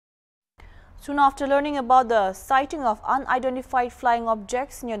Soon after learning about the sighting of unidentified flying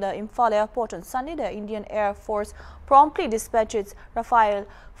objects near the Imphal airport on Sunday, the Indian Air Force promptly dispatched its Rafale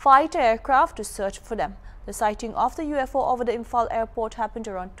fighter aircraft to search for them. The sighting of the UFO over the Imphal airport happened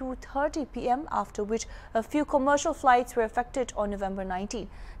around 2:30 p.m., after which a few commercial flights were affected on November 19,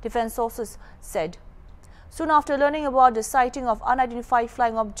 defense sources said. Soon after learning about the sighting of unidentified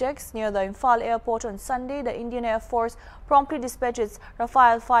flying objects near the Imphal airport on Sunday, the Indian Air Force promptly dispatched its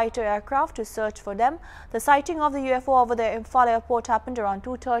Rafale fighter aircraft to search for them. The sighting of the UFO over the Imphal airport happened around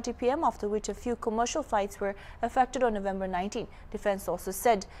 2:30 p.m., after which a few commercial flights were affected on November 19, defense sources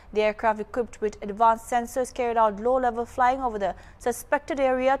said. The aircraft, equipped with advanced sensors, carried out low-level flying over the suspected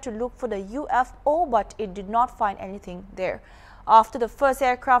area to look for the UFO, but it did not find anything there. After the first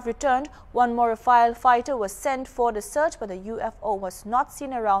aircraft returned, one more Rafale fighter was sent for the search, but the UFO was not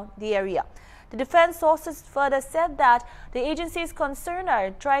seen around the area. The defense sources further said that the agencies concerned are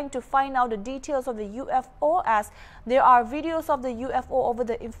trying to find out the details of the UFO, as there are videos of the UFO over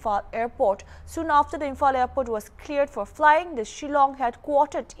the Imphal airport. Soon after the Imphal airport was cleared for flying, the Shillong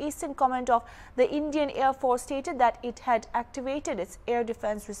headquartered Eastern Command of the Indian Air Force stated that it had activated its air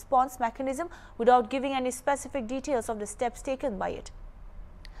defense response mechanism without giving any specific details of the steps taken by it.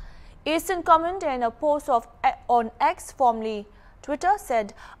 Eastern Command, in a post on X, formerly Twitter,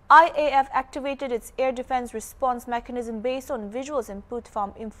 said IAF activated its air defense response mechanism based on visuals input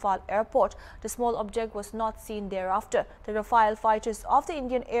from Imphal airport. The small object was not seen thereafter. The Rafale fighters of the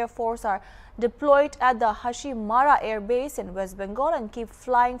Indian Air Force are deployed at the Hashimara Air Base in West Bengal and keep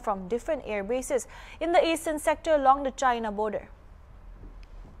flying from different air bases in the eastern sector along the China border.